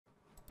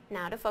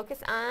Now to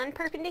focus on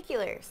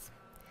perpendiculars.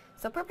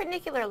 So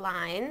perpendicular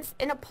lines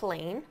in a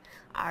plane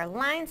are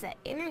lines that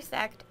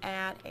intersect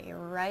at a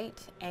right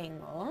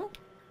angle.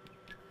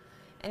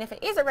 And if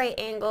it is a right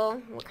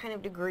angle, what kind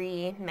of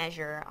degree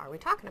measure are we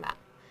talking about?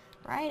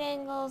 Right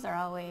angles are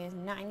always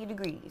 90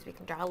 degrees. We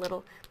can draw a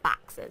little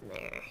box in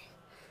there.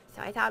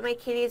 So I thought my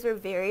kitties were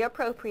very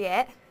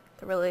appropriate.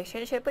 The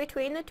relationship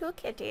between the two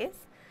kitties,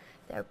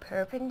 they're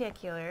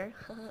perpendicular.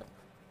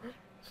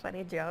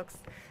 Funny jokes.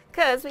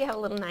 Because we have a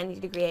little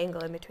 90-degree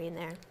angle in between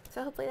there.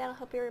 So hopefully that'll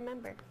help you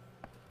remember.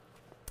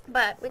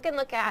 But we can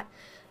look at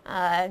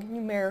a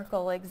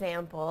numerical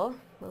example.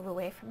 Move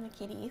away from the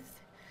kitties.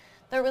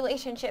 The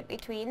relationship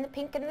between the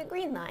pink and the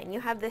green line.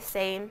 You have the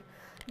same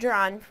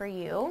drawn for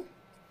you.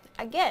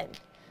 Again,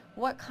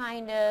 what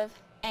kind of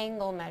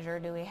angle measure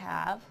do we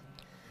have?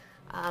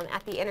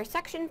 At the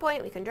intersection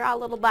point, we can draw a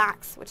little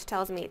box, which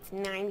tells me it's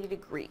 90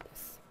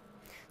 degrees.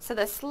 So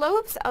the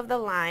slopes of the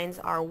lines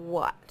are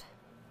what?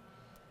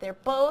 They're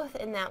both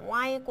in that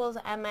y equals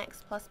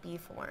mx plus b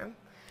form.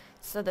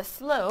 So the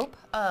slope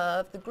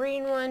of the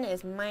green one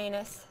is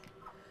minus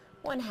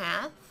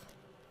 1/2.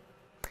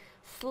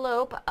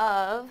 Slope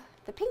of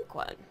the pink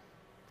one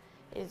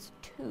is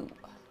 2.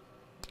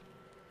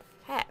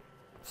 Okay,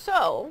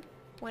 so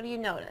what do you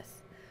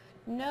notice?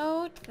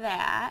 Note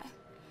that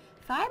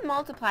if I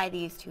multiply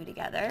these two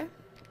together,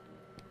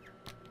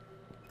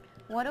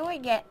 what do I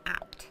get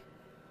out?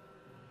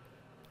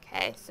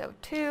 Okay, so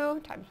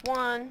 2 times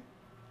 1,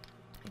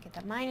 I get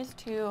the minus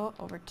 2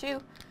 over 2,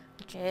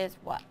 which is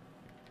what?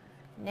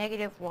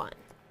 -1.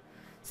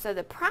 So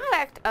the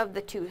product of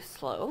the two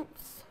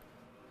slopes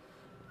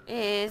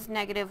is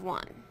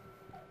 -1.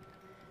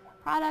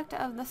 Product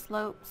of the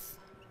slopes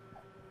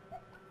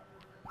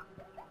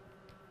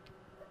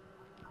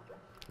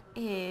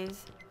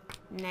is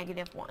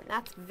 -1.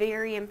 That's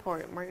very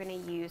important. We're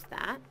going to use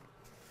that.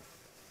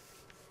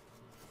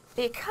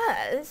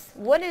 Because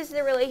what is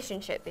the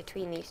relationship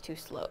between these two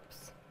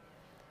slopes?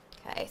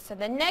 Okay, so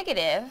the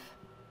negative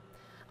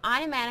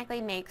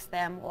automatically makes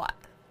them what?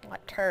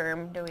 What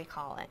term do we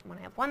call it? When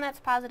I have one that's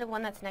positive,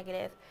 one that's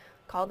negative,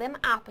 call them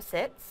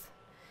opposites.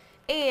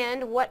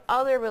 And what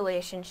other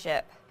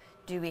relationship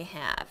do we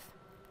have?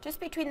 Just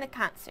between the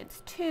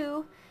constants,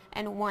 2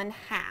 and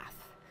 1/2.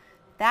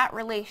 That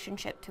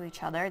relationship to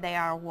each other, they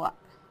are what?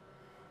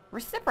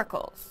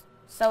 Reciprocals.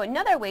 So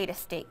another way to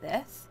state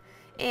this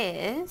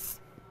is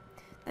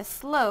the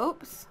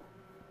slopes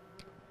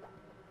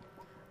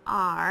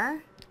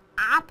are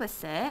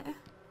opposite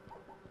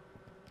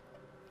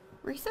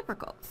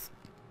reciprocals.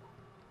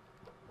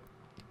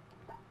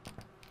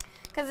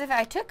 Because if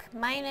I took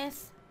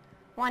minus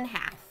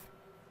 1/2,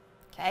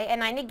 okay,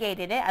 and I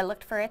negated it, I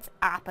looked for its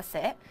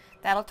opposite,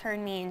 that'll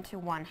turn me into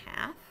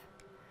 1/2.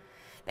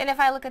 Then if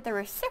I look at the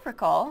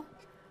reciprocal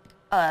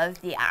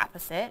of the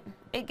opposite,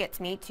 it gets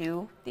me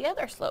to the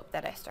other slope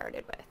that I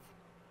started with.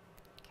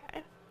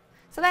 Okay.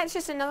 So that's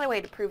just another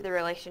way to prove the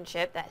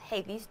relationship that,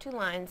 hey, these two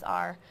lines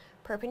are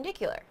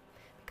perpendicular.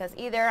 Because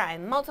either I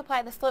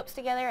multiply the slopes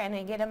together and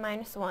I get a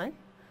 -1,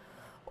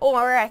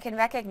 or I can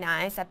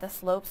recognize that the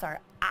slopes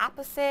are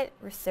opposite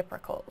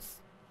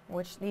reciprocals,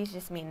 which these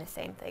just mean the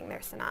same thing.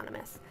 They're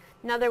synonymous.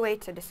 Another way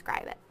to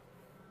describe it.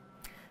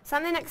 So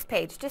on the next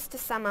page, just to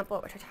sum up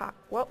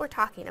what we're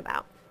talking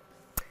about.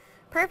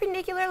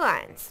 Perpendicular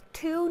lines,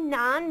 two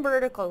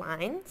non-vertical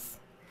lines,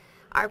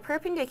 are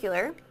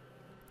perpendicular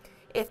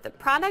if the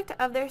product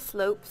of their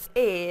slopes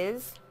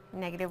is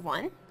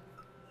 -1,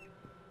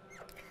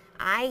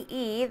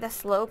 i.e. the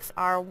slopes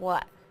are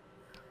what?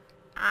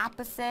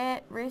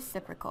 Opposite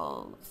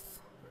reciprocals.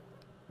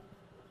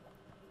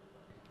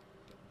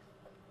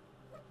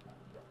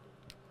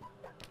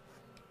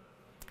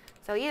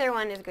 So either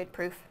one is good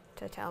proof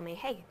to tell me,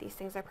 hey, these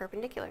things are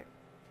perpendicular.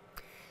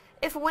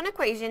 If one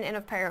equation in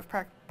a pair of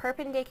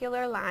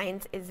perpendicular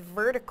lines is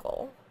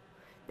vertical,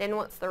 then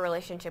what's the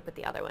relationship with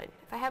the other one?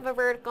 If I have a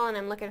vertical and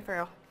I'm looking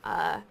for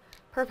a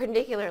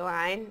perpendicular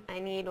line, I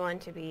need one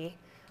to be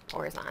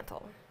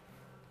horizontal.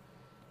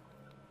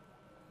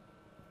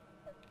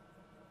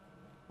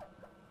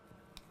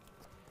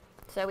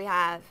 So we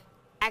have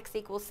x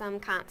equals some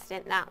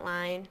constant, that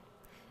line,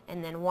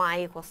 and then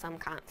y equals some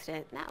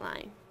constant, that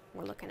line.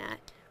 We're looking at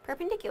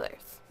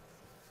perpendiculars.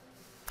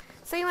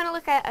 So you want to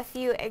look at a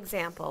few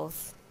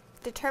examples.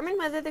 Determine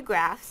whether the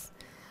graphs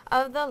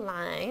of the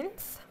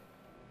lines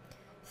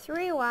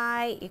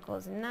 3y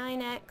equals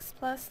 9x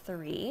plus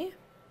 3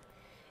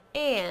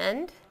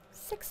 and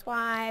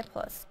 6y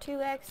plus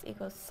 2x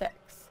equals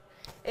 6,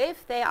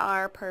 if they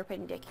are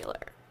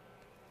perpendicular.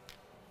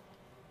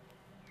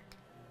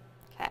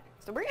 Okay,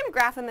 so we're going to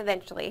graph them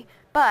eventually,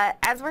 but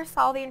as we're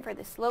solving for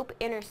the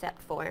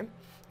slope-intercept form,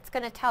 it's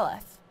going to tell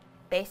us,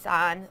 based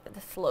on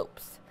the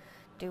slopes,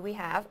 do we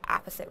have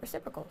opposite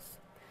reciprocals?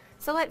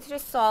 So let's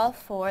just solve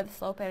for the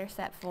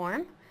slope-intercept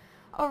form.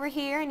 Over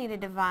here, I need to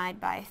divide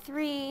by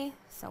 3,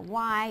 so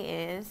y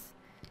is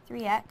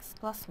 3x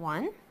plus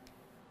 1.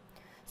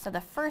 So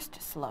the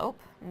first slope,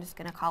 I'm just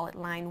going to call it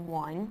line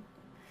 1.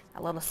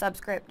 A little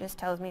subscript just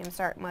tells me I'm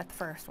starting with the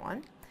first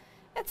one.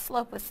 Its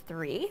slope was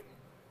 3.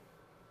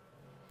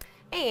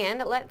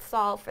 And let's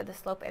solve for the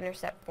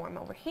slope-intercept form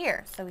over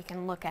here so we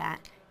can look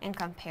at and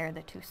compare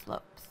the two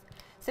slopes.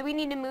 So we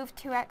need to move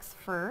 2x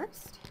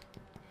first.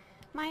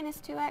 Minus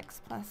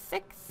 2x plus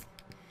 6.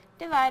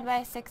 Divide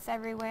by 6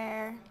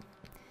 everywhere.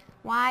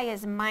 Y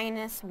is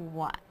minus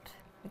what?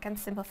 We can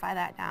simplify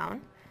that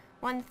down.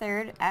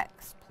 1/3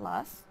 x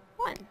plus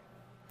 1.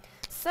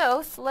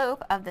 So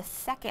slope of the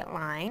second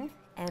line,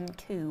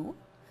 M2,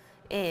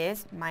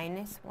 is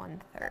minus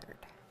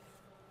 1/3.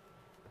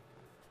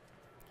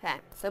 Okay,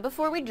 so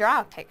before we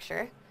draw a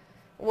picture,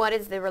 what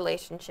is the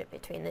relationship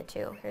between the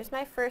two? Here's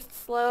my first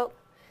slope,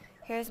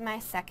 here's my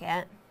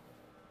second.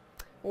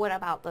 What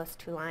about those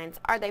two lines?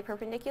 Are they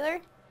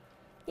perpendicular?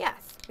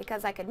 Yes,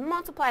 because I could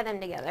multiply them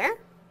together.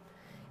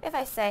 If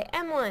I say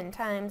M1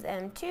 times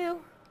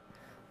M2,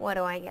 what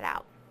do I get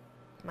out?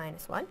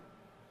 Minus 1.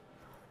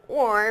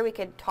 Or we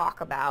could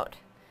talk about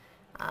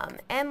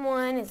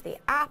M1 is the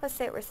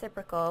opposite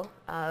reciprocal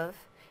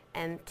of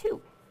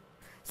M2.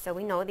 So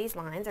we know these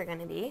lines are going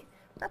to be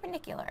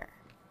perpendicular.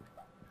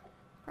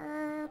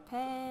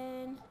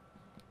 Perpendicular.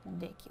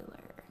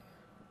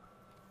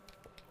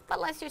 But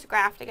let's just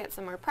graph to get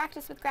some more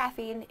practice with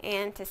graphing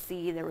and to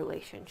see the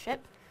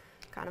relationship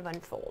kind of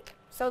unfold.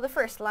 So the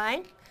first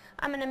line,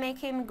 I'm going to make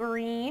him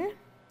green,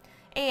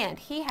 and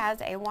he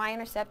has a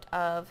y-intercept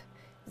of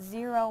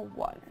 0,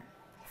 1.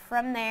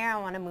 From there, I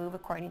want to move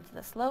according to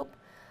the slope,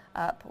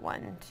 up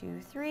 1,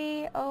 2,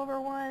 3 over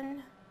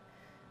 1,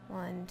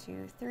 1,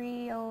 2,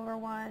 3 over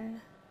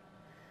 1,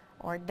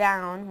 or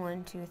down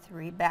 1, 2,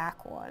 3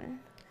 back 1.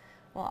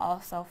 Will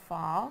also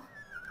fall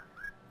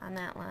on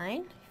that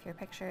line if your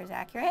picture is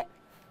accurate.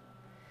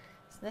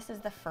 So this is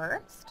the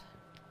first.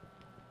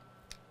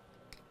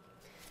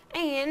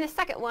 And the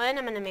second one,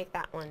 I'm going to make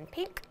that one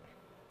pink.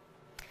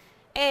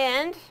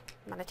 And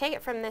I'm going to take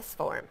it from this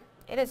form.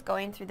 It is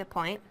going through the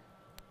point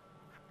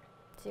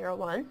 0,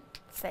 1,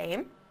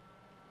 same.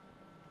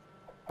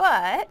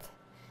 But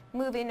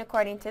moving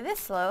according to this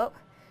slope,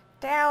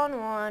 down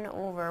 1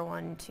 over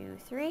 1, 2,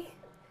 3,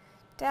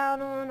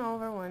 down 1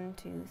 over 1,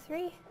 2,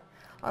 3,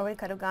 or we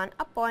could have gone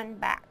up 1,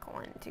 back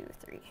 1, 2,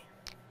 3.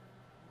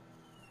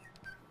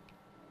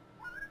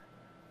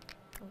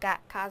 We've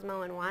got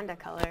Cosmo and Wanda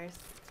colors.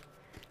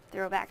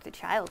 Throwback to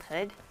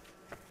childhood.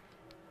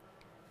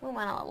 We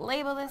want to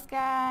label this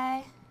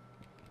guy,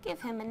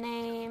 give him a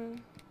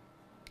name,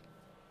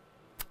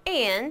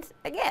 and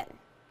again,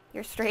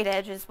 your straight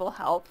edges will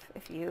help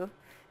if you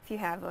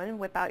have one.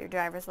 Whip out your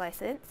driver's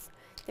license.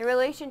 The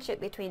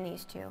relationship between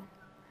these two.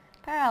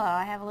 Parallel,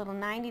 I have a little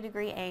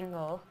 90-degree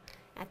angle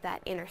at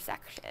that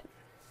intersection.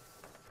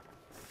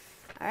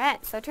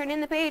 Alright, so turn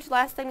in the page.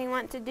 Last thing we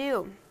want to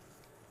do.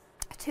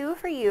 2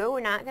 for you.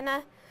 We're not going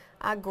to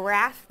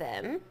graph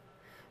them,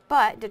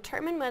 but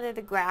determine whether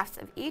the graphs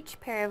of each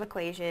pair of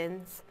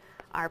equations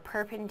are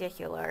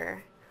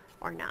perpendicular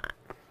or not.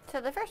 So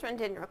the first one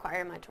didn't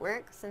require much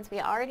work since we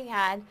already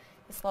had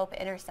the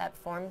slope-intercept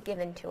form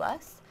given to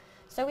us.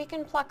 So we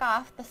can pluck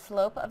off the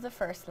slope of the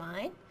first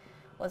line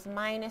was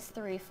minus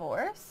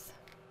 3/4.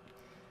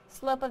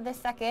 Slope of the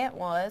second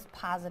was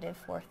positive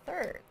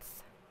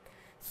 4/3.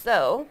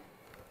 So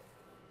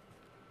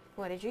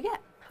what did you get?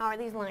 How are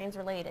these lines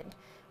related?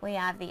 We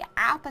have the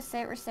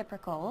opposite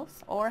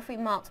reciprocals, or if we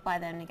multiply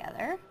them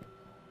together,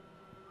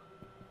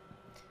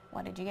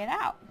 what did you get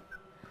out?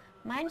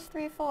 Minus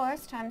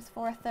 3/4 times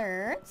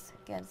 4/3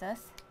 gives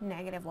us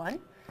negative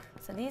 1.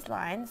 So these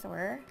lines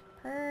were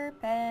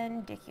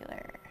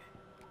perpendicular.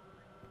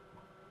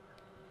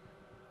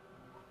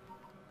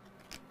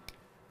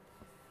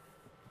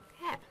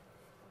 Okay.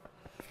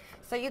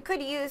 So you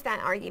could use that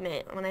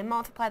argument. When I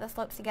multiply the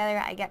slopes together,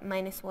 I get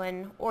minus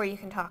 1, or you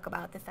can talk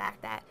about the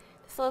fact that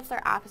the slopes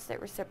are opposite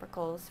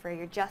reciprocals for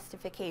your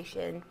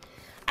justification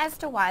as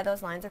to why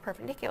those lines are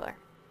perpendicular.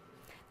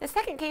 The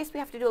second case, we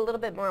have to do a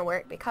little bit more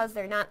work because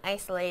they're not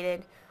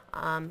isolated.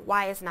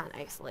 Y is not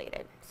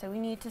isolated. So we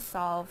need to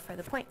solve for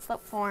the point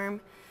slope form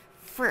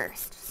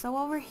first. So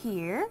over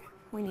here,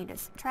 we need to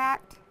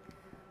subtract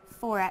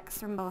 4x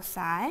from both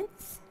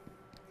sides.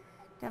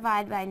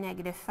 Divide by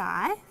negative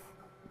 5.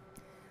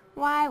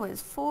 Y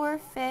was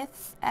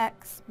 4/5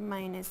 x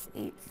minus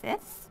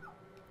 8/5.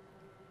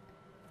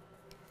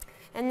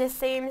 And the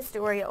same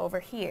story over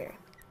here.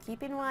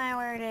 Keeping y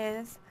where it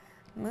is,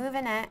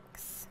 moving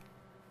x.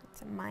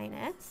 It's a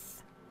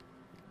minus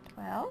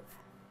 12.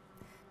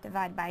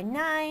 Divide by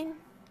 9.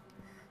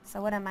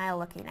 So what am I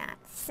looking at?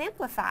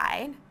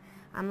 Simplified,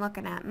 I'm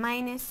looking at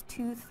minus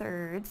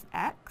 2/3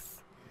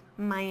 x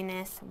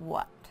minus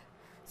what?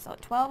 So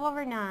 12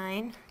 over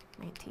 9,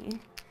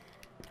 19.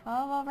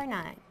 12 over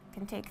 9.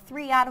 Can take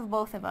 3 out of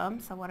both of them,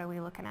 so what are we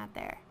looking at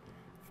there?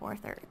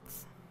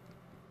 4/3.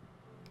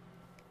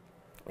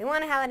 We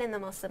want to have it in the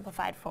most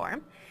simplified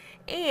form.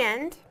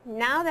 And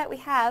now that we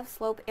have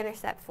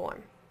slope-intercept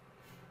form,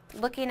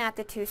 looking at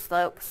the two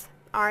slopes,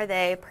 are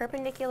they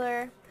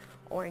perpendicular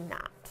or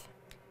not?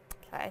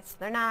 Okay, so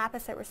they're not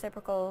opposite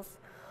reciprocals,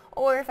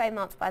 or if I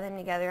multiply them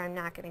together, I'm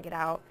not going to get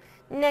out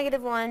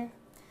negative 1.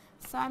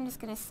 So I'm just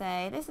going to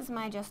say this is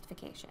my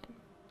justification.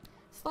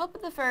 slope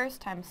of the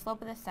first times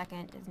slope of the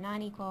second is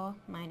not equal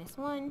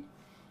 -1.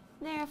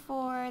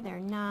 Therefore, they're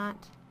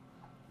not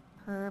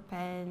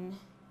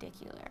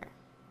perpendicular.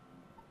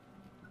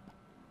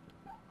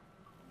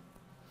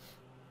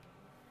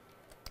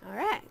 All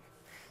right.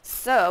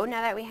 So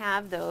now that we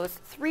have those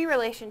three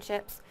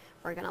relationships,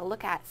 we're going to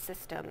look at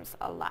systems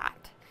a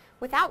lot.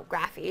 Without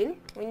graphing,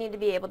 we need to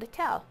be able to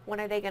tell what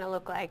are they going to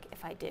look like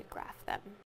if I did graph them.